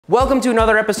Welcome to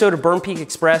another episode of Burn Peak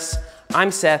Express. I'm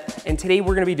Seth, and today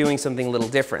we're gonna be doing something a little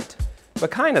different,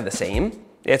 but kind of the same.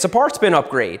 It's a parts bin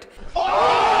upgrade.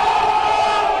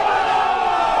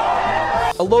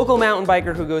 A local mountain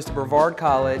biker who goes to Brevard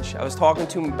College, I was talking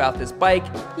to him about this bike.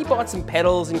 He bought some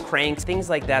pedals and cranks,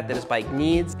 things like that his bike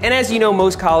needs. And as you know,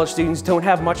 most college students don't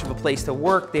have much of a place to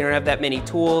work. They don't have that many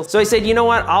tools. So I said, you know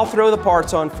what? I'll throw the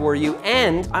parts on for you,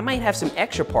 and I might have some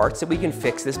extra parts that we can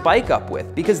fix this bike up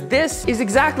with, because this is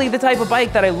exactly the type of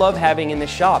bike that I love having in the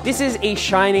shop. This is a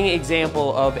shining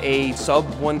example of a sub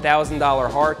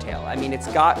 $1,000 hardtail. I mean, it's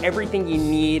got everything you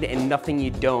need and nothing you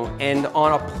don't. And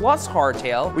on a plus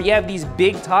hardtail, where you have these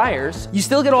big tires, you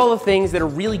still get all the things that are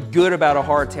really good about a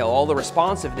hardtail, all the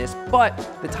responsiveness, but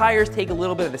the tires take a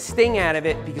little bit of the sting out of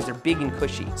it because they're big and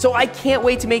cushy. So I can't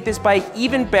wait to make this bike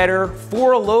even better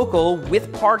for a local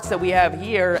with parts that we have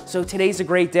here. So today's a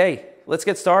great day. Let's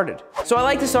get started. So I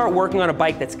like to start working on a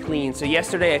bike that's clean. So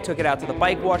yesterday I took it out to the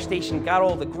bike wash station, got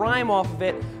all the grime off of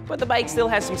it, but the bike still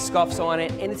has some scuffs on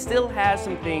it, and it still has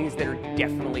some things that are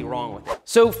definitely wrong with it.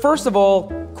 So first of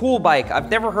all, cool bike. I've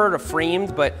never heard of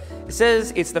Framed, but it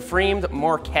says it's the Framed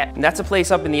Marquette, and that's a place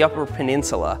up in the Upper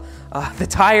Peninsula. The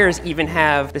tires even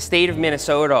have the state of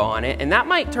Minnesota on it, and that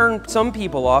might turn some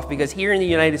people off because here in the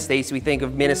United States, we think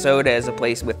of Minnesota as a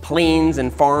place with plains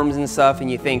and farms and stuff,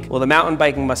 and you think, well, the mountain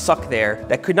biking must suck there.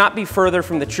 That could not be further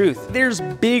from the truth. There's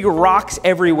big rocks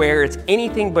everywhere. It's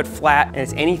anything but flat, and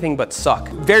it's anything but suck.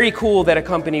 Very cool that a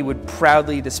company would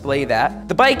proudly display that.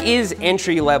 The bike is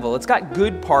entry level. It's got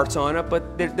good parts on it,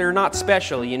 but they're not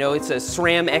special. You know, it's a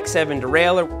SRAM X7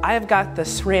 derailleur. I have got the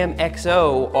SRAM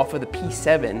XO off of the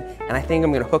P7, and I think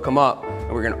I'm gonna hook them up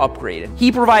and we're gonna upgrade it.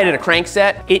 He provided a crank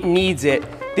set. It needs it.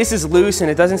 This is loose and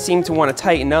it doesn't seem to want to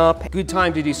tighten up. Good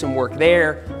time to do some work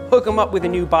there. Hook them up with a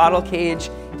new bottle cage,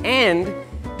 and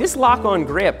this lock-on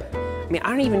grip. I mean, I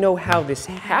don't even know how this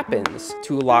happens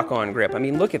to a lock-on grip. I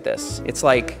mean, look at this. It's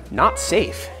like not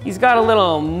safe. He's got a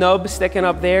little nub sticking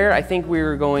up there. I think we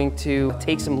were going to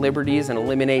take some liberties and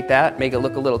eliminate that, make it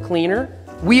look a little cleaner.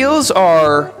 Wheels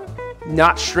are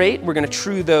not straight. We're gonna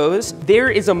true those. There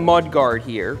is a mud guard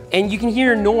here, and you can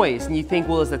hear noise, and you think,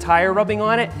 well, is the tire rubbing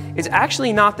on it? It's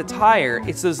actually not the tire.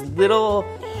 It's those little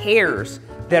hairs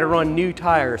that are on new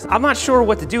tires. I'm not sure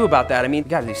what to do about that. I mean, you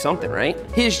gotta do something, right?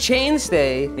 His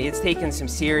chainstay, it's taken some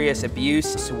serious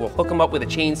abuse, so we'll hook him up with a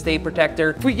chainstay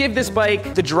protector. If we give this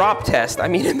bike the drop test, I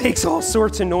mean, it makes all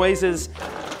sorts of noises.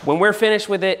 When we're finished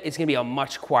with it, it's gonna be a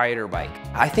much quieter bike.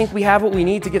 I think we have what we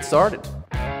need to get started.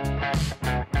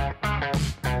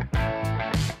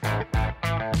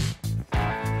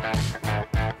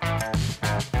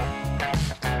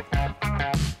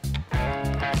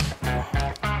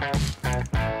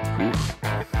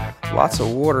 Lots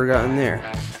of water got in there.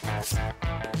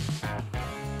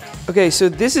 Okay, so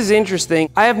this is interesting.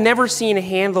 I have never seen a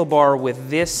handlebar with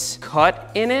this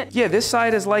cut in it. Yeah, this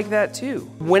side is like that too.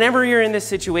 Whenever you're in this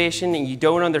situation and you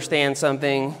don't understand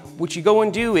something, what you go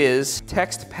and do is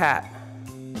text Pat.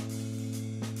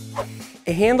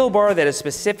 A handlebar that is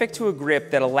specific to a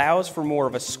grip that allows for more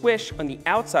of a squish on the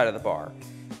outside of the bar.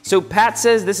 So Pat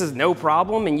says this is no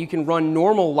problem and you can run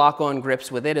normal lock-on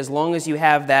grips with it as long as you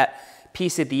have that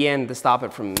piece at the end to stop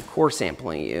it from core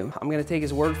sampling you. I'm gonna take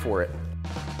his word for it.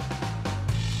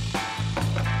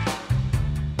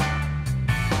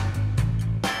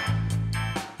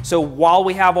 So while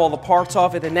we have all the parts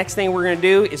off it, the next thing we're gonna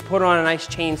do is put on a nice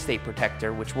chainstay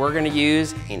protector, which we're gonna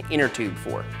use an inner tube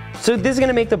for. So this is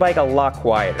gonna make the bike a lot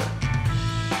quieter.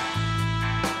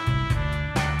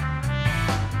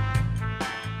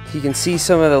 You can see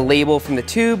some of the label from the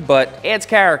tube, but adds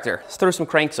character. Let's throw some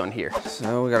cranks on here.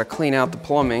 So we gotta clean out the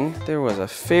plumbing. There was a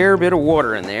fair bit of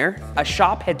water in there. A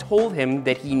shop had told him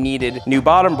that he needed new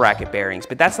bottom bracket bearings,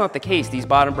 but that's not the case. These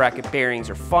bottom bracket bearings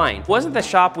are fine. It wasn't the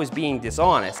shop was being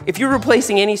dishonest. If you're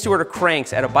replacing any sort of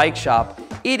cranks at a bike shop,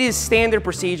 it is standard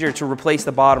procedure to replace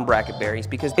the bottom bracket bearings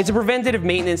because it's a preventative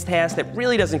maintenance task that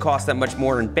really doesn't cost that much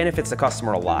more and benefits the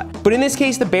customer a lot. But in this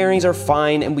case, the bearings are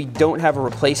fine and we don't have a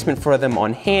replacement for them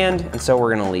on hand, and so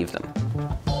we're gonna leave them.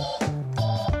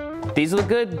 These look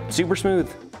good, super smooth.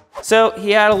 So he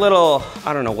had a little,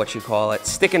 I don't know what you call it,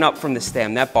 sticking up from the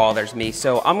stem. That bothers me.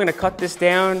 So I'm gonna cut this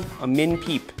down a min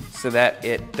peep so that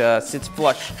it sits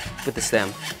flush with the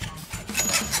stem.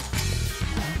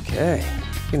 Okay.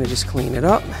 Gonna just clean it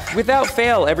up. Without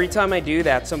fail, every time I do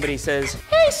that, somebody says,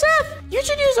 "Hey Seth, you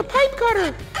should use a pipe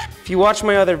cutter." If you watch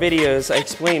my other videos, I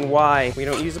explain why we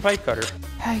don't use a pipe cutter.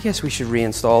 I guess we should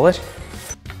reinstall it.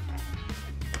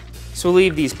 So we'll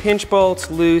leave these pinch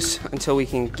bolts loose until we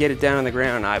can get it down on the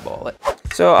ground and eyeball it.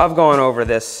 So I've gone over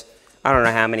this I don't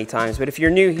know how many times, but if you're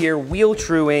new here, wheel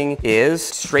truing is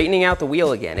straightening out the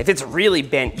wheel again. If it's really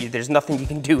bent, there's nothing you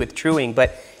can do with truing,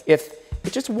 but if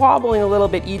it's just wobbling a little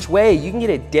bit each way, you can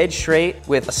get it dead straight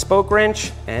with a spoke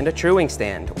wrench and a truing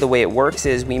stand. The way it works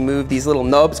is we move these little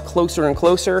nubs closer and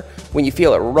closer. When you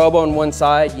feel it rub on one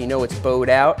side, you know it's bowed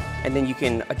out, and then you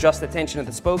can adjust the tension of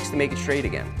the spokes to make it straight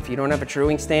again. If you don't have a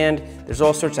truing stand, there's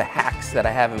all sorts of hacks that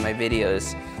I have in my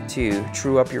videos to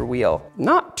true up your wheel.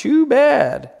 Not too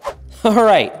bad. All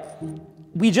right.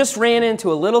 We just ran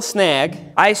into a little snag.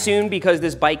 I assumed because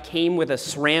this bike came with a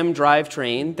SRAM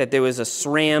drivetrain that there was a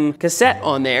SRAM cassette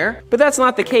on there, but that's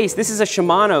not the case. This is a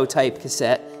Shimano type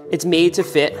cassette. It's made to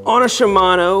fit on a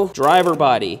Shimano driver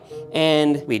body,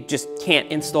 and we just can't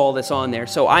install this on there.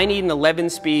 So I need an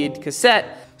 11-speed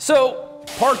cassette. So,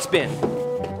 parts bin.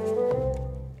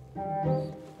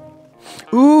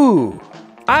 Ooh,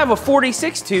 I have a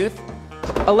 46 tooth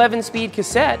 11-speed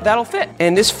cassette that'll fit.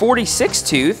 And this 46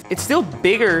 tooth, it's still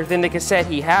bigger than the cassette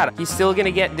he had. He's still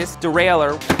gonna get this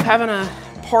derailleur. Having a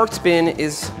parts bin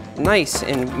is nice.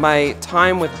 In my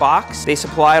time with Box, they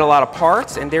supplied a lot of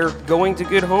parts and they're going to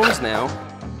good homes now.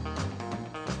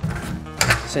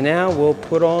 So now we'll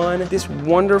put on this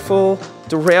wonderful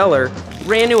derailleur.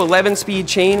 Brand new 11-speed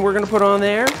chain we're gonna put on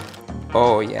there.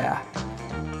 Oh yeah,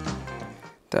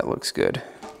 that looks good.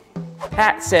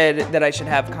 Pat said that I should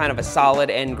have kind of a solid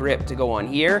end grip to go on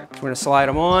here. We're gonna slide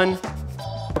them on.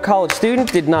 A college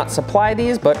student did not supply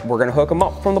these, but we're gonna hook them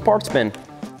up from the parts bin.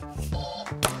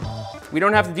 We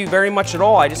don't have to do very much at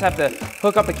all. I just have to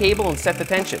hook up a cable and set the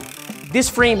tension. This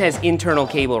frame has internal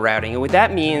cable routing, and what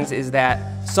that means is that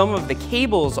some of the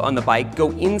cables on the bike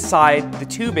go inside the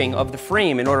tubing of the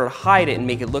frame in order to hide it and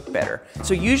make it look better.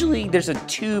 So usually there's a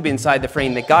tube inside the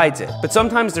frame that guides it, but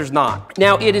sometimes there's not.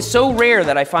 Now, it is so rare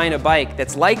that I find a bike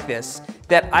that's like this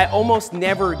that I almost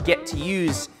never get to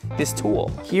use this tool.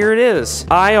 Here it is,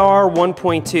 IR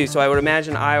 1.2. So I would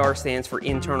imagine IR stands for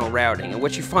internal routing. And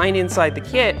what you find inside the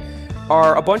kit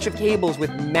are a bunch of cables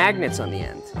with magnets on the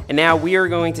end. And now we are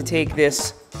going to take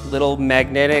this little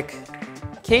magnetic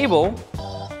cable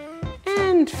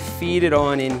and feed it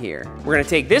on in here. We're gonna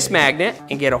take this magnet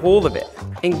and get a hold of it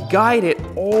and guide it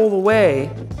all the way.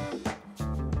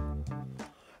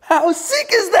 How sick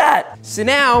is that? So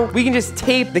now we can just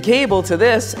tape the cable to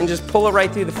this and just pull it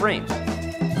right through the frame.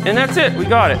 And that's it, we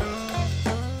got it.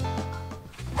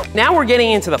 Now we're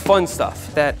getting into the fun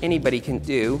stuff that anybody can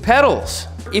do. Pedals.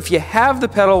 If you have the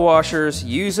pedal washers,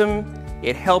 use them.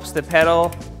 It helps the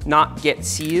pedal not get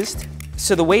seized.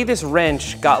 So the way this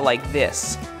wrench got like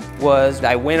this was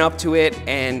I went up to it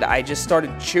and I just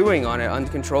started chewing on it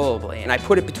uncontrollably. And I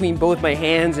put it between both my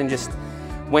hands and just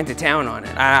went to town on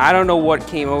it. I don't know what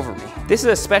came over me. This is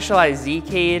a Specialized Z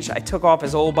cage. I took off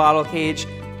his old bottle cage,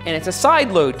 and it's a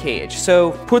side load cage.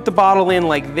 So put the bottle in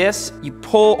like this, you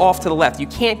pull off to the left. You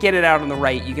can't get it out on the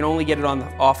right, you can only get it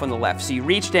off on the left. So you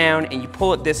reach down and you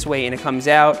pull it this way and it comes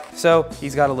out. So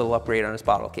he's got a little upgrade on his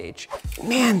bottle cage.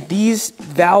 Man, these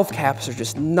valve caps are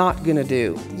just not gonna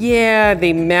do. Yeah,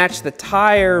 they match the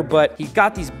tire, but he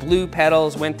got these blue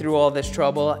pedals, went through all this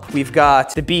trouble. We've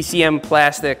got the BCM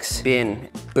plastics bin,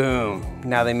 boom.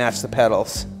 Now they match the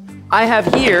pedals. I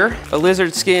have here a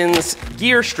Lizard Skins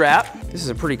gear strap. This is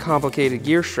a pretty complicated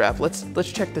gear strap. Let's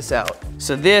check this out.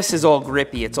 So this is all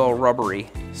grippy, it's all rubbery.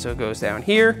 So it goes down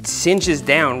here. It cinches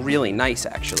down really nice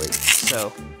actually.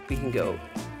 So we can go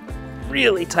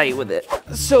really tight with it.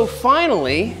 So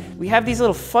finally, we have these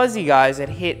little fuzzy guys that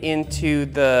hit into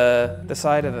the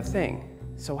side of the thing.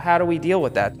 So how do we deal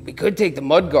with that? We could take the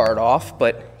mud guard off,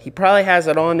 but he probably has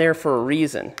it on there for a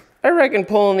reason. I reckon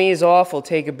pulling these off will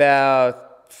take about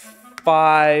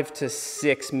 5 to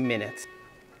 6 minutes.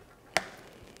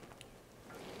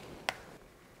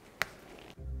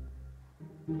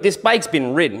 This bike's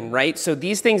been ridden, right? So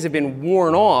these things have been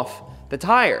worn off the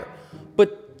tire,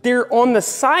 but they're on the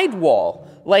sidewall.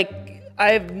 Like,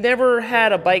 I've never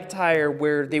had a bike tire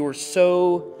where they were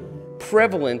so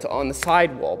prevalent on the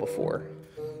sidewall before.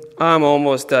 I'm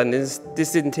almost done. This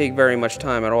didn't take very much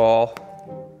time at all.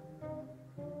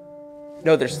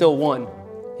 No, there's still one.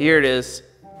 Here it is.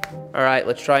 All right,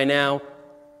 let's try now.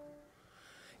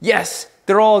 Yes,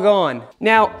 they're all gone.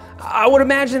 Now, I would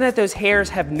imagine that those hairs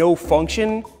have no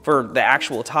function for the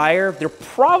actual tire. They're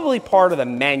probably part of the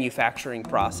manufacturing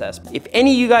process. If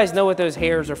any of you guys know what those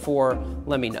hairs are for,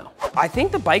 let me know. I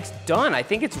think the bike's done. I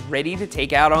think it's ready to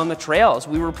take out on the trails.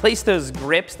 We replaced those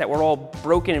grips that were all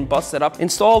broken and busted up,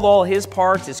 installed all his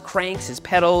parts, his cranks, his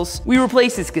pedals. We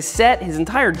replaced his cassette, his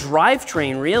entire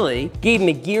drivetrain really, gave him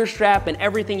a gear strap and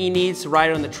everything he needs to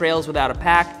ride on the trails without a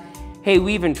pack. Hey,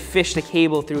 we even fished a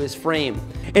cable through his frame.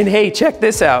 And hey, check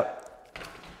this out.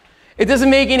 It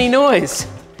doesn't make any noise.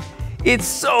 It's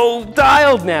so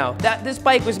dialed now. This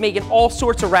bike was making all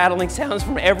sorts of rattling sounds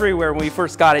from everywhere when we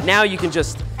first got it. Now you can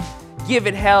just give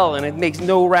it hell and it makes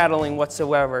no rattling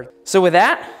whatsoever. So with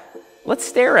that, let's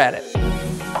stare at it.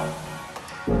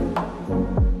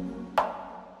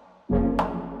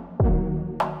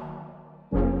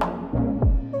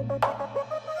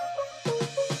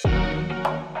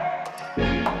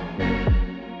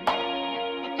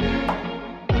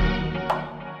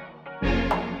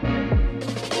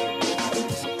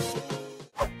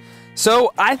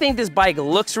 So I think this bike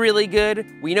looks really good.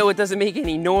 We know it doesn't make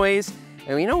any noise,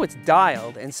 and we know it's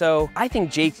dialed, and so I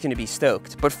think Jake's gonna be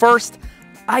stoked. But first,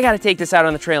 I gotta take this out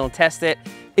on the trail and test it.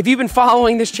 If you've been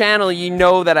following this channel, you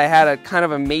know that I had a kind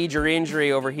of a major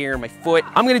injury over here in my foot.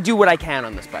 I'm gonna do what I can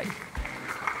on this bike.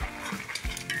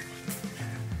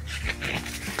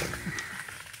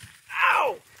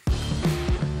 Ow!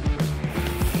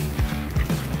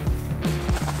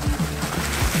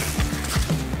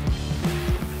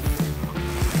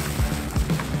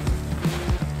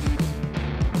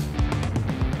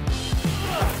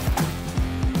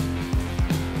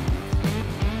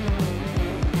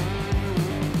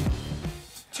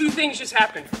 Two things just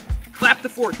happened. Clap the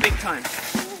fork big time.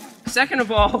 Second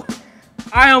of all,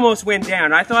 I almost went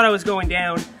down. I thought I was going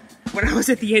down when I was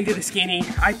at the end of the skinny.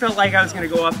 I felt like I was gonna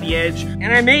go off the edge,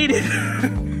 and I made it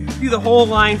through the whole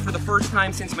line for the first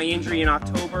time since my injury in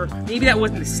October. Maybe that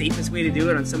wasn't the safest way to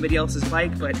do it on somebody else's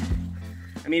bike, but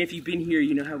I mean, if you've been here,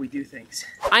 you know how we do things.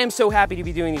 I am so happy to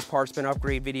be doing these parts bin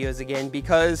upgrade videos again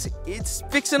because it's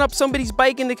fixing up somebody's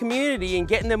bike in the community and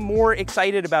getting them more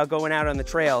excited about going out on the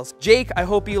trails. Jake, I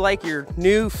hope you like your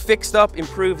new, fixed up,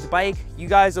 improved bike. You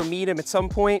guys will meet him at some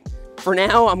point. For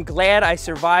now, I'm glad I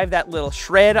survived that little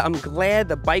shred. I'm glad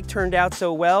the bike turned out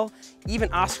so well.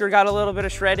 Even Oscar got a little bit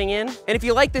of shredding in. And if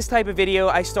you like this type of video,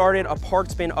 I started a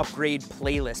parts bin upgrade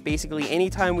playlist. Basically,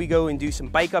 anytime we go and do some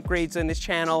bike upgrades on this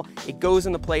channel, it goes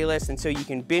in the playlist, and so you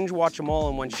can binge watch them all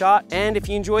in one shot. And if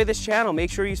you enjoy this channel,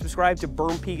 make sure you subscribe to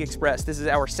Burn Peak Express. This is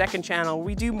our second channel.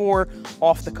 We do more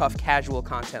off-the-cuff casual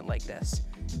content like this.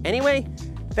 Anyway,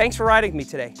 thanks for riding with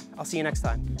me today. I'll see you next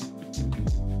time.